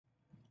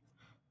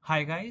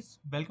Hi guys,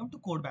 welcome to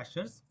Code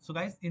Bashers. So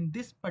guys, in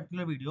this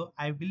particular video,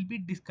 I will be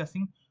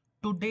discussing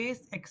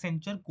today's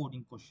Accenture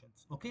coding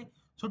questions. Okay,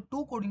 so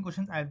two coding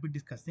questions I will be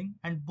discussing,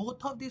 and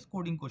both of these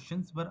coding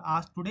questions were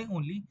asked today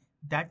only.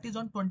 That is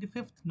on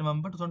 25th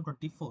November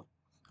 2024.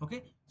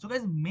 Okay, so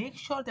guys, make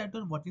sure that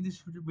you're watching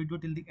this video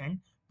till the end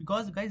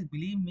because guys,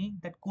 believe me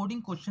that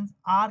coding questions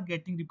are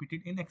getting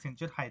repeated in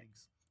Accenture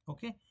hirings.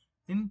 Okay,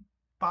 in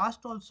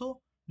past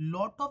also,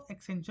 lot of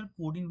Accenture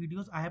coding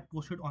videos I have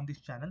posted on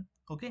this channel.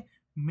 Okay,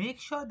 make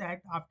sure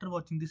that after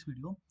watching this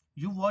video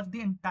you watch the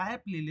entire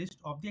playlist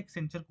of the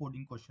Accenture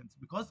coding questions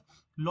because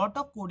lot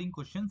of coding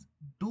questions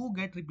do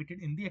get repeated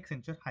in the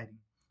Accenture hiring.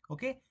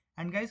 Okay,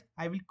 and guys,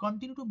 I will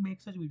continue to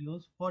make such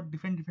videos for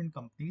different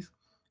companies,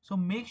 so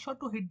make sure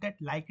to hit that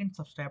like and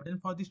subscribe button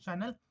for this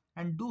channel,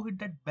 and do hit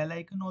that bell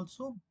icon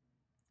also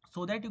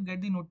so that you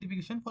get the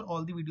notification for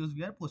all the videos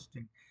we are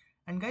posting.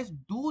 And guys,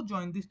 do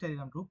join this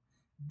Telegram group.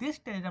 This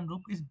Telegram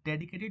group is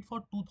dedicated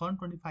for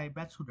 2025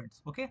 batch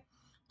students. Okay,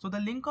 so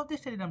the link of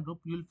this Telegram group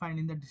you will find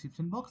in the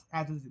description box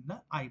as well as in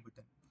the I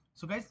button.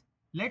 So guys,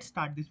 let's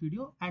start this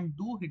video and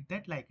do hit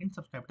that like and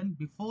subscribe button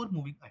before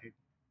moving ahead.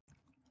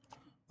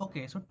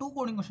 Okay, so two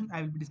coding questions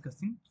I will be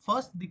discussing.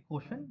 First the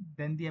question,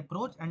 then the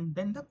approach, and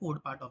then the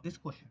code part of this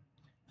question.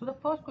 So the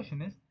first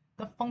question is,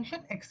 the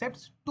function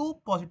accepts two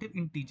positive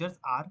integers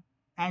r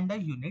and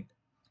a unit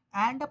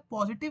and a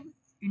positive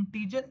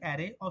integer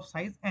array of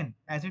size n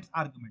as its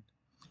argument.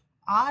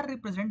 R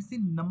represents the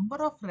number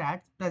of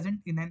rats present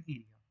in an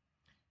area.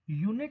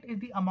 Unit is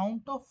the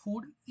amount of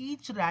food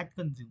each rat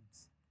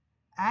consumes.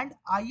 And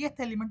ith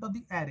element of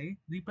the array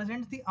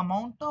represents the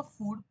amount of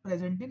food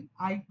present in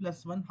I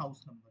plus 1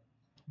 house number,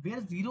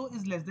 where 0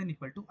 is less than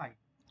equal to I.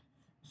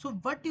 So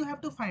what you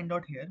have to find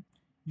out here,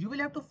 you will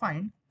have to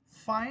find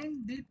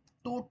the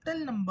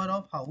total number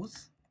of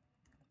house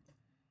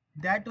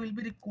that will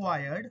be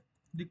required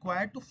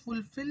to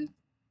fulfill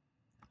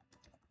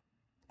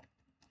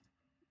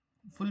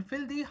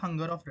the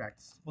hunger of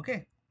rats.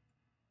 Okay,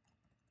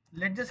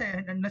 let's just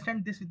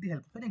understand this with the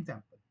help of an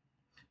example.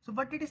 So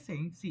what it is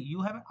saying, see,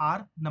 you have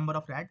R number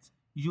of rats,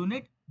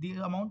 unit the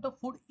amount of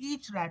food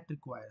each rat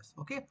requires,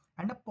 okay,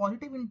 and a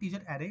positive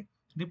integer array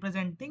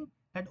representing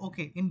that,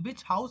 okay, in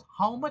which house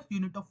how much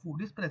unit of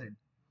food is present.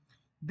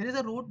 There is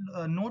a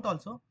note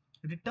also,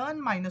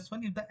 return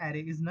 -1 if the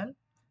array is null,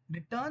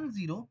 return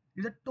 0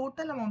 if the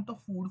total amount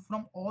of food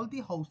from all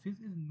the houses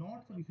is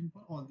not sufficient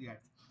for all the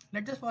rats.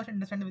 Let's just first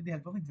understand with the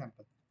help of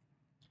example.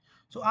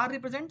 So R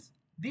represents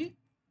the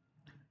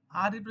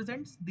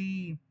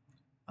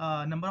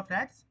number of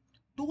rats.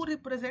 2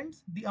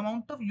 represents the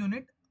amount of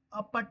unit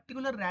a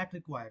particular rat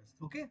requires.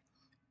 Okay.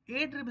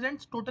 8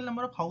 represents total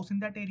number of house in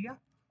that area.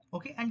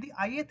 Okay. And the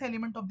ith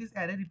element of this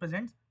array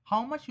represents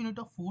how much unit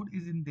of food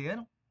is in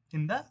there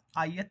in the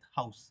ith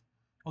house.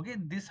 Okay.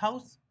 This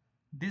house,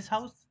 this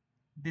house,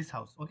 this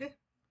house. Okay.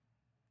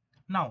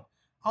 Now,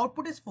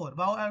 output is 4.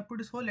 Wow, output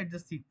is 4. Let's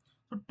just see.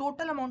 So,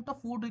 total amount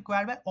of food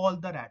required by all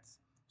the rats.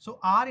 So,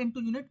 R into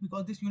unit,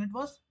 because this unit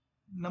was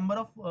number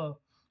of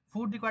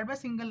food required by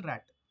single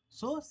rat.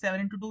 So, 7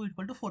 into 2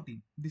 equal to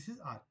 14. This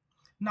is R.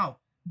 Now,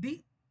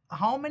 the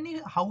how many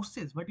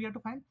houses, what you have to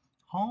find,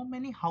 how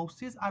many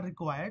houses are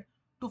required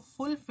to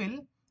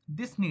fulfill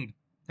this need.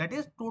 That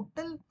is,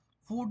 total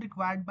food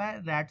required by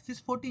rats is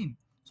 14.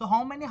 So,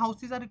 how many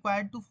houses are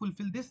required to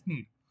fulfill this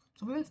need?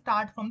 So, we will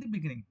start from the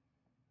beginning.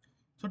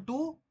 So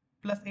 2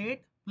 plus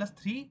 8 plus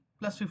 3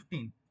 plus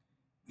 15.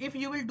 If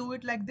you will do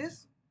it like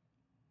this,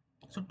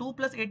 so 2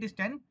 plus 8 is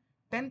 10,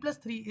 10 plus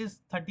 3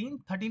 is 13,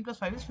 13 plus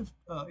 5 is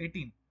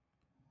 18.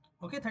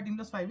 Okay, 13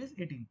 plus 5 is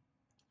 18.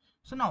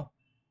 So now,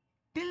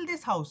 till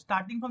this house,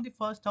 starting from the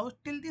first house,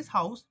 till this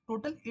house,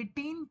 total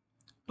 18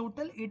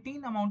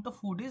 amount of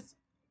food is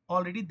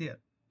already there.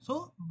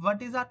 So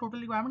what is our total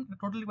requirement? The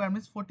total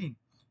requirement is 14.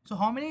 So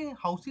how many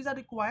houses are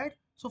required?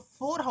 So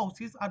 4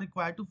 houses are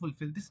required to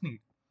fulfill this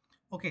need.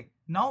 Okay,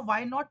 now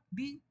why not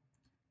the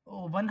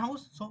one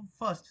house? So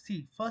first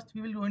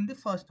we will do in the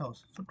first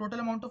house. So total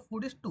amount of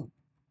food is 2.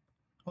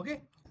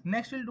 Okay,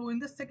 next we'll do in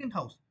the second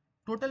house.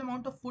 Total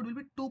amount of food will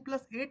be 2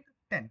 plus 8,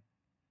 10.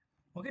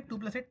 Okay, 2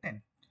 plus 8,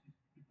 10.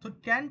 So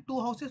can two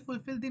houses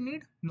fulfill the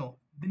need? No,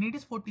 the need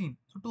is 14.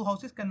 So two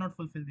houses cannot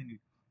fulfill the need.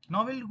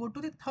 Now we'll go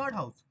to the third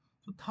house.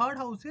 So third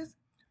house is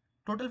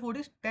total food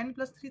is 10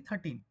 plus 3,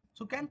 13.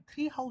 So can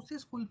 3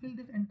 houses fulfill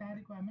this entire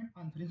requirement?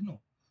 Answer is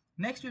no.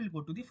 Next we will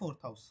go to the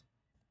fourth house.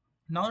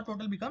 Now the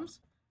total becomes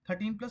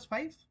 13 plus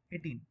 5,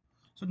 18.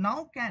 So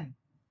now can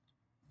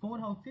 4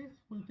 houses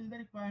fulfill the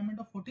requirement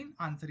of 14?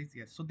 Answer is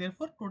yes. So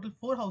therefore total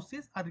 4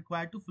 houses are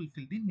required to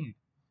fulfill the need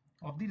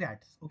of the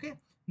rats. Okay.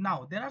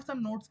 Now there are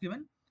some notes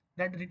given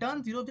that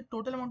return 0, the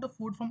total amount of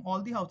food from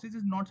all the houses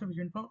is not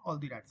sufficient for all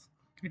the rats.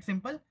 It's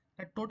simple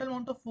that total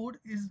amount of food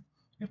is,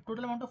 if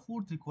total amount of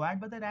food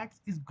required by the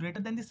rats is greater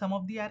than the sum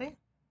of the array,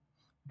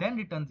 then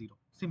return 0.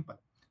 Simple.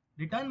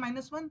 Return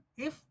 -1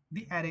 if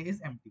the array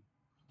is empty.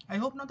 I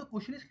hope now the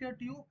question is clear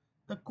to you.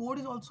 The code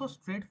is also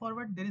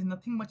straightforward. There is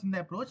nothing much in the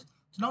approach.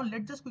 So now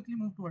let's just quickly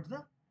move towards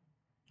the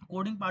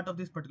coding part of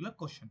this particular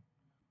question.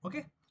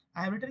 Okay.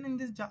 I have written in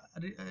this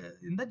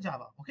in the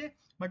Java, okay,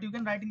 but you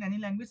can write in any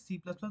language,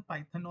 C++,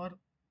 Python, or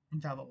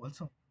Java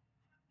also.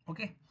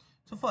 Okay,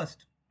 so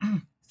first,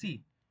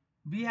 see,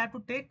 we have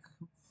to take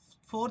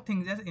four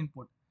things as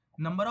input: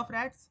 number of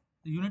rats,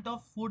 unit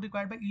of food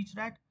required by each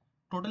rat,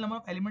 total number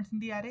of elements in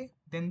the array,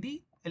 then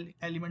the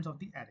elements of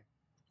the array.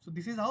 So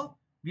this is how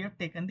we have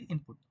taken the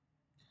input.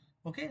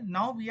 Okay,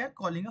 now we are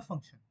calling a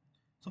function.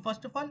 So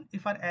first of all,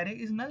 if our array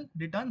is null,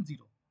 return 0.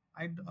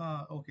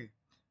 Okay,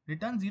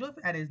 return 0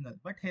 if array is null,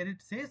 but here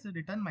it says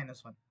return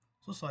 -1.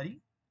 So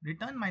sorry,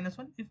 return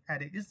 -1 if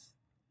array is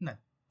null.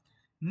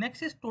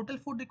 Next is total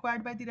food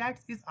required by the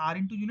rats is r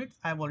into units.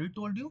 I have already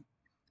told you.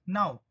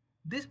 Now,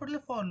 this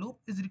particular for loop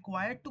is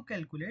required to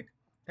calculate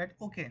that,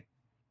 okay,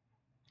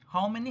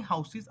 how many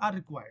houses are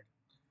required.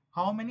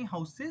 How many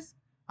houses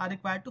are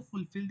required to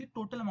fulfill the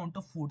total amount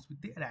of foods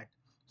with the rat.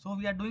 So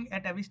we are doing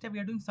at every step, we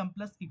are doing sum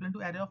plus equal to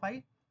array of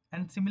I,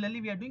 and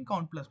similarly we are doing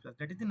count plus plus,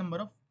 that is the number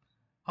of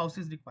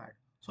houses required.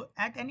 So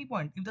at any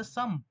point, if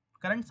the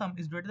current sum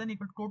is greater than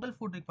equal to total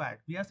food required,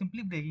 we are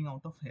simply breaking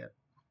out of here.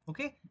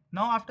 Okay.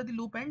 Now after the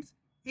loop ends,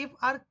 if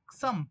our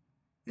sum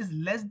is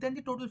less than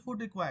the total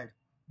food required,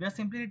 we are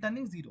simply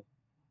returning 0.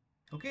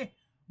 Okay.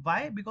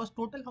 Why? Because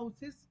total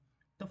houses,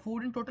 the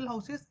food in total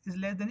houses is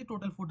less than the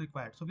total food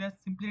required. So we are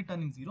simply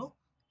returning 0.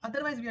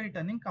 Otherwise, we are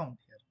returning count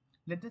here.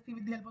 Let's just see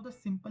with the help of the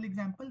simple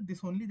example,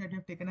 this only that we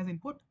have taken as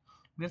input.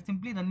 We are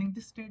simply running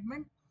this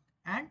statement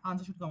and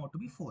answer should come out to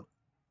be 4.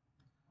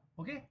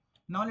 Okay.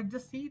 Now let's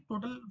just see,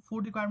 total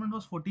food requirement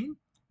was 14.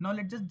 Now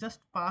let's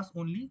just pass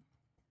only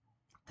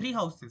 3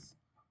 houses.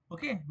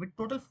 Okay. With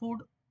total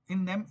food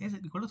in them is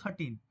equal to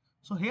 13.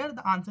 So here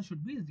the answer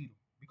should be 0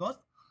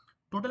 because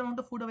total amount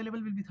of food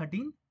available will be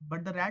 13,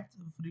 but the rats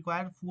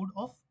require food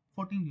of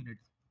 14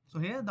 units. So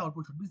here the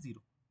output should be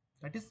 0.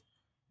 That is,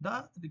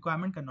 the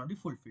requirement cannot be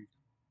fulfilled.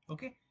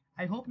 Okay.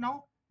 I hope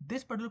now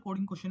this particular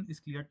coding question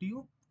is clear to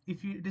you.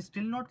 If it is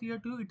still not clear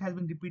to you, it has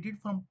been repeated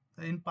from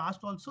in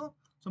past also.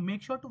 So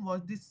make sure to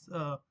watch this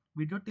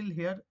video till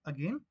here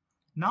again.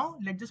 Now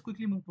let's just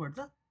quickly move towards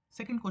the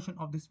second question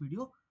of this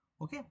video.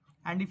 Okay.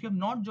 And if you have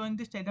not joined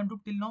this Telegram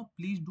group till now,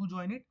 please do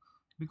join it,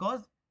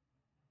 because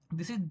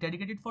this is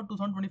dedicated for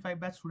 2025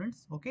 batch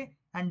students. Okay,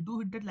 and do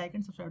hit that like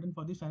and subscribe button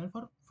for this channel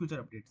for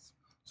future updates.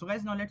 So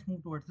guys, now let's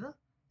move towards the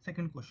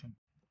second question.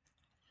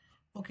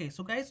 Okay,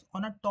 so guys,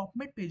 on our top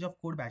mid page of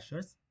Code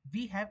Bashers,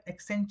 we have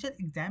Accenture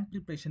exam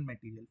preparation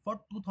material for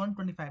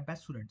 2025 batch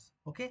students.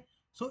 Okay,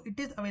 so it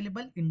is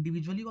available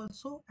individually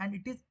also, and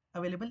it is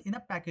available in a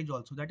package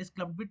also, that is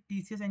clubbed with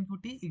TCS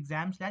NQT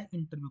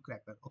exam/interview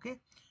cracker. Okay,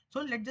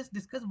 so let's just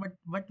discuss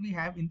what we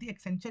have in the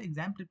Accenture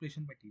exam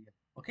preparation material.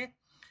 Okay,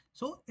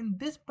 so in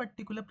this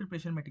particular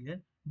preparation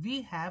material,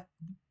 we have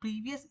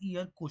previous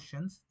year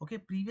questions. Okay,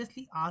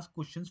 previously asked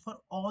questions for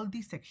all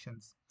the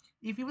sections.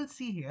 If you will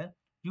see here,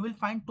 you will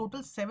find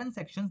total 7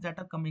 sections that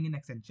are coming in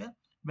Accenture,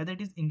 whether it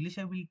is English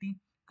ability,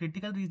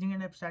 critical reasoning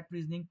and abstract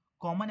reasoning,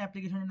 common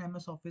application in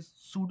MS Office,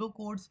 pseudo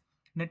codes,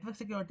 network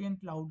security and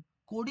cloud,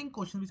 coding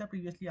questions which are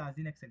previously asked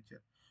in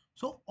Accenture.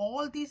 So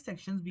all these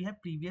sections we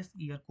have previous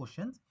year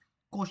questions,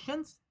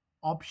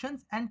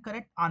 options and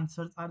correct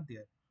answers are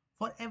there.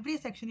 For every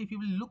section, if you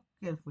will look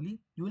carefully,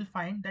 you will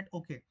find that,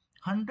 okay,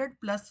 100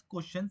 plus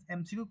questions,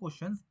 MCQ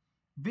questions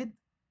with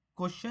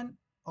question,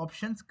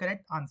 options,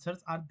 correct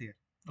answers are there.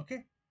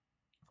 Okay,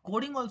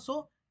 coding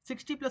also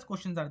 60 plus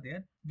questions are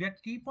there. We are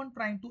keep on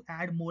trying to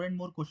add more and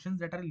more questions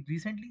that are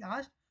recently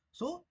asked.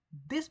 So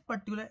this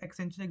particular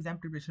Accenture exam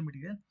preparation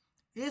material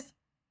is,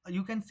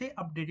 you can say,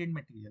 updated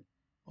material.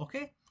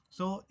 Okay,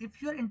 so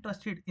if you are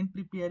interested in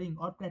preparing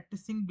or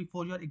practicing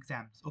before your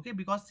exams, okay,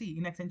 because see,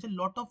 in Accenture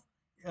lot of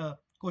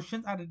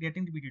questions are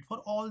getting repeated for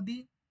all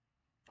the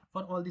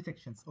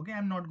sections. Okay,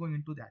 I'm not going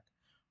into that,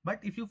 but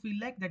if you feel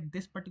like that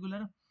this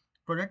particular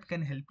product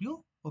can help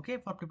you, okay,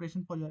 for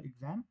preparation for your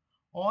exam,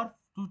 or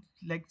to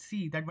like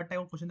see that what type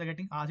of questions are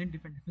getting asked in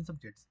different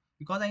subjects,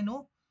 because I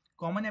know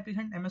common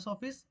application MS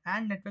Office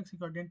and network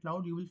security and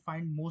cloud you will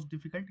find most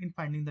difficult in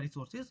finding the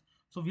resources.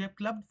 So we have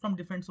clubbed from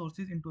different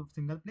sources into a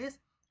single place,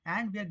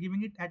 and we are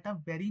giving it at a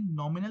very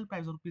nominal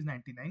price of rupees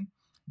 99.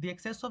 The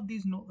excess of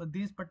these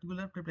these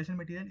particular preparation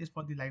material is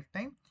for the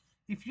lifetime.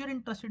 If you're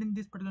interested in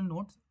this particular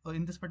notes,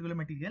 in this particular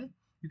material,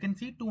 you can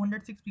see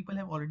 206 people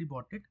have already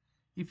bought it.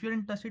 If you're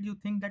interested, you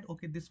think that,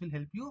 okay, this will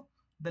help you,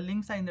 the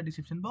links are in the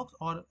description box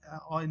or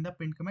in the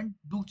pinned comment.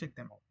 Do check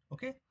them out.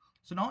 Okay,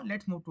 so now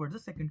let's move towards the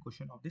second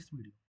question of this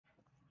video.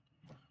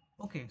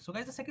 Okay, so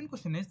guys, the second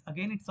question is,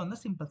 again, it's on the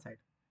simple side.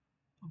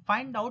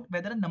 Find out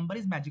whether a number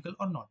is magical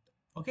or not.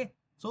 Okay,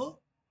 so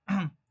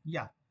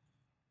yeah,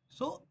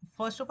 so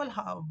first of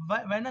all,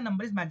 when a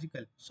number is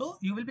magical, so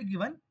you will be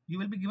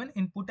given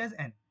input as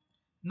n.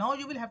 Now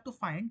you will have to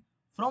find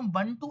from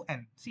 1 to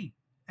n. See,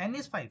 n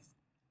is 5.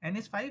 N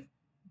is 5.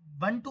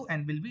 1 to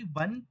n will be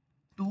 1,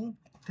 2,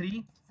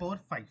 3, 4,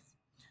 5.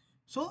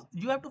 So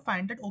you have to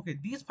find that, okay,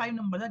 these 5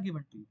 numbers are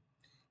given to you.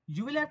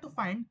 You will have to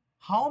find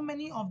how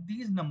many of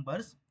these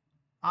numbers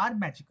are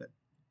magical.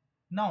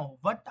 Now,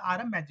 what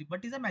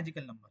is a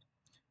magical number?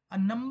 A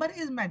number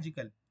is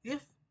magical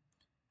if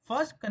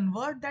First,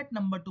 convert that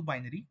number to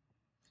binary,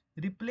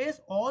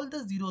 replace all the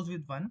zeros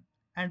with 1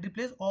 and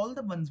replace all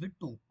the ones with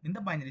 2 in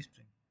the binary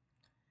string.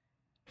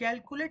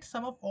 Calculate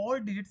sum of all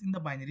digits in the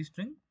binary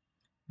string.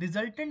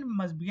 Resultant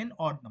must be an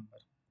odd number.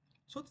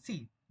 So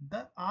see,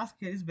 the ask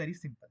here is very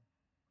simple.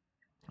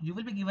 You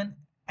will be given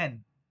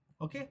n.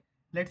 Okay,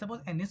 let's suppose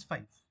n is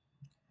 5.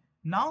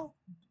 Now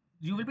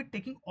you will be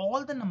taking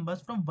all the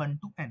numbers from 1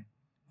 to n.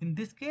 In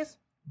this case,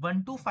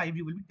 1 to 5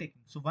 you will be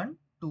taking. So 1,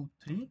 2,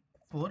 3,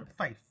 4,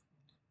 5.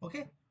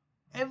 Okay,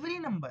 every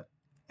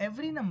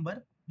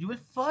number you will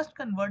first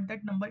convert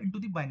that number into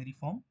the binary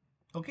form.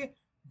 Okay,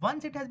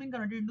 once it has been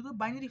converted into the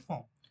binary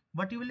form,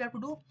 what you will have to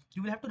do,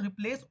 you will have to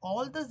replace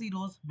all the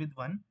zeros with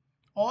 1,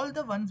 all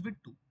the ones with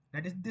 2.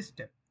 That is this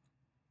step.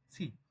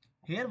 See,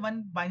 here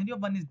one binary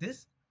of 1 is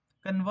this,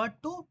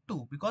 convert to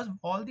 2 because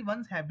all the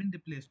ones have been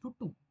replaced to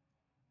 2.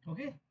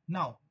 Okay,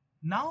 now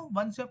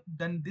once you have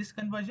done this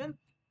conversion,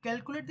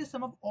 calculate the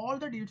sum of all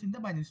the digits in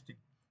the binary string.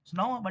 So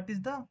now what is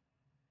the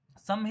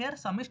sum here?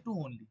 Sum is 2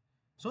 only.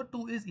 So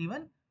 2 is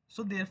even.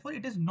 So therefore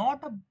it is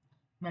not a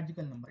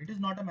magical number. It is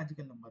not a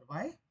magical number.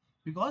 Why?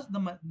 Because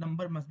the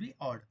number must be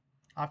odd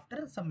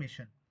after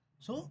summation.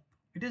 So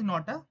it is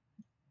not a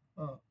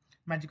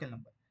magical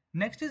number.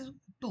 Next is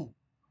 2.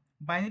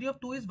 Binary of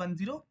 2 is 1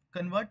 0.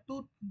 Convert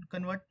to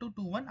 2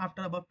 1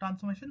 after above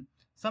transformation.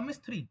 Sum is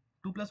 3.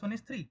 2 plus 1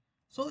 is 3.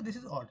 So this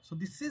is odd. So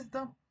this is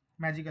the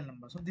magical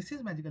number. So this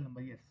is magical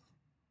number. Yes.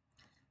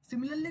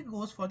 Similarly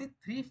goes for the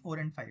 3, 4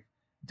 and 5.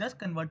 Just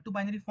convert to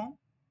binary form.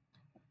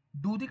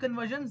 Do the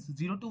conversions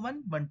 0 to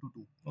 1, 1 to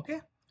 2.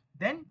 Okay.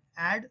 Then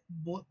add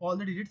all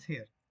the digits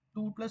here.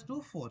 2 plus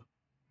 2, 4.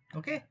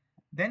 Okay.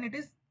 Then it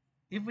is,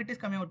 if it is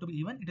coming out to be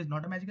even, it is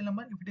not a magical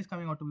number. If it is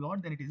coming out to be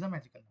odd, then it is a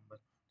magical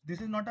number. This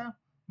is not a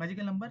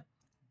magical number.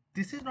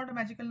 This is not a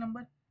magical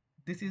number.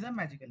 This is a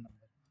magical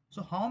number.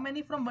 So how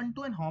many from 1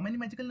 to and how many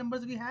magical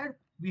numbers we had?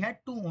 We had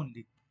 2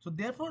 only. So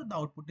therefore the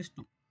output is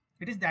 2.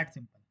 It is that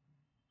simple.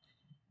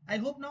 I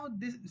hope now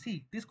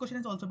this question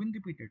has also been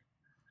repeated.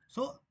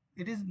 So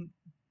it is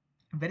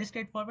very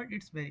straightforward.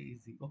 It's very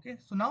easy. Okay.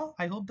 So now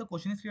I hope the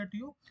question is clear to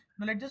you.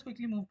 Now let's just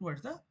quickly move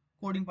towards the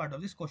coding part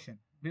of this question.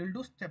 We will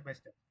do step by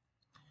step.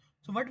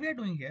 So what we are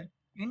doing here,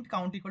 int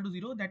count equal to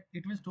 0, that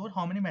it will store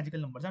how many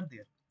magical numbers are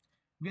there.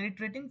 We are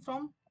iterating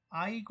from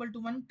I equal to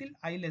 1 till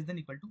I less than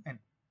equal to n.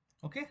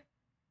 Okay.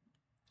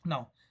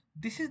 Now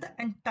this is the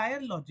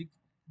entire logic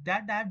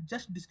that I have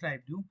just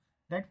described you,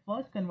 that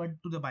first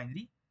convert to the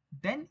binary,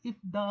 then if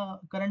the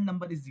current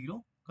number is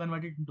 0,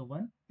 convert it into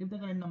 1. If the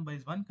current number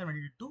is 1, convert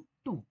it into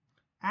 2.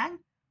 And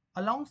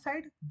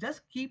alongside,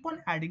 just keep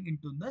on adding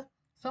into the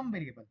sum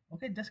variable.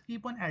 Okay, just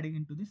keep on adding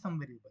into the sum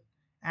variable.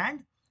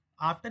 And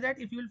after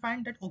that, if you will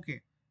find that,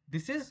 okay,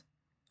 this is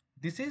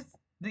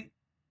the,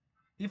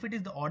 if it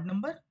is the odd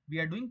number, we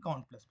are doing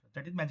count plus plus,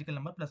 that is magical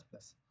number plus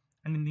plus.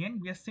 And in the end,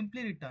 we are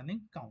simply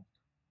returning count.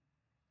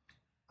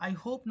 I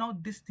hope now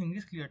this thing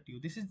is clear to you.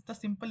 This is the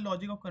simple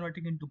logic of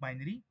converting into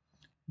binary,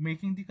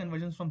 making the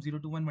conversions from 0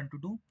 to 1, 1 to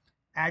 2,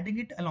 adding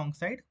it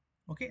alongside,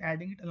 okay,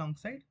 adding it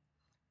alongside,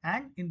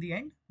 and in the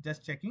end,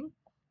 just checking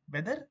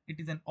whether it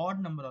is an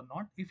odd number or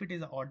not. If it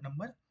is an odd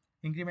number,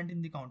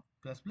 incrementing the count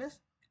plus plus,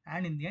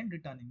 and in the end,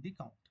 returning the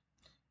count.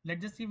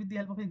 Let's just see with the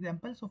help of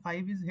example. So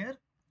 5 is here.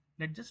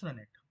 Let's just run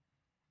it.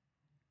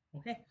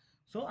 Okay.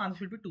 So answer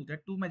should be 2,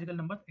 that 2 magical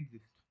numbers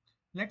exist.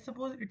 Let's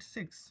suppose it's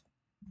 6.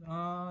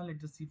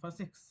 Let's just see for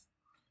 6.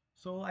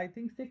 So I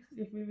think 6,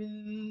 if we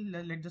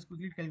will, let's just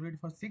quickly calculate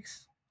for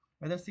 6,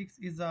 whether 6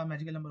 is a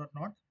magical number or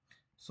not.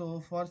 So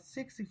for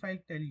 6, if I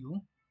tell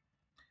you,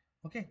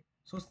 okay,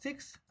 so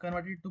 6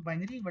 converted to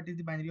binary, what is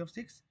the binary of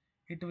 6?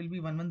 It will be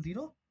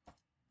 110.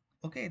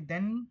 Okay,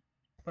 then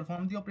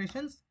perform the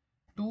operations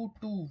 2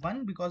 to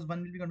 1, because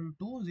 1 will be converted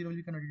to 2, 0 will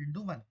be converted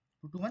into 1.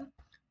 2 to 1.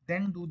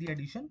 Then do the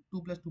addition.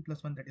 2 plus 2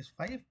 plus 1, that is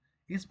 5.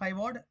 Is 5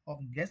 odd?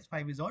 Yes,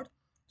 5 is odd.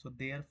 So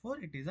therefore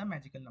it is a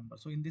magical number.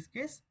 So in this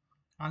case,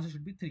 answer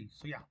should be 3.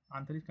 So yeah,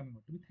 answer is coming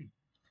out to be 3.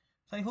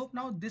 So I hope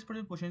now this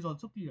particular question is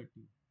also clear to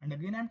you. And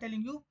again, I'm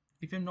telling you,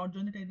 if you have not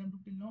joined the Telegram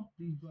group till now,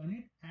 please join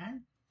it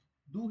and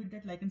do hit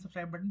that like and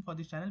subscribe button for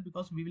this channel,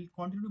 because we will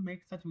continue to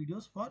make such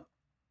videos for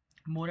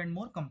more and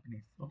more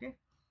companies. Okay.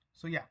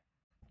 So yeah.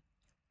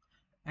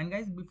 And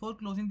guys, before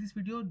closing this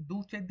video,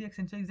 do check the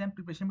Accenture exam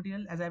preparation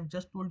material, as I have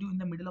just told you in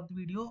the middle of the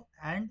video,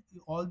 and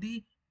all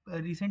the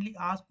recently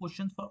asked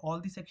questions for all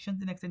the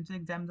sections in Accenture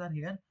exams are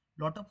here.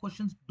 Lot of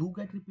questions do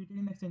get repeated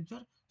in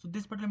Accenture, so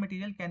this particular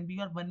material can be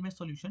your one-way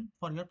solution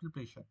for your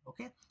preparation.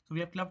 Okay, so we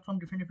have clubbed from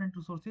different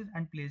resources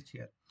and placed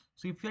here.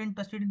 So if you're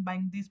interested in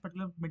buying this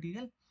particular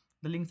material,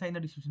 the links are in the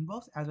description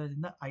box as well as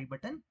in the I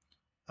button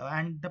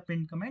and the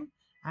pinned comment,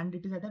 and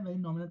it is at a very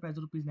nominal price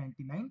of rupees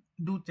 99.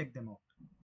 Do check them out.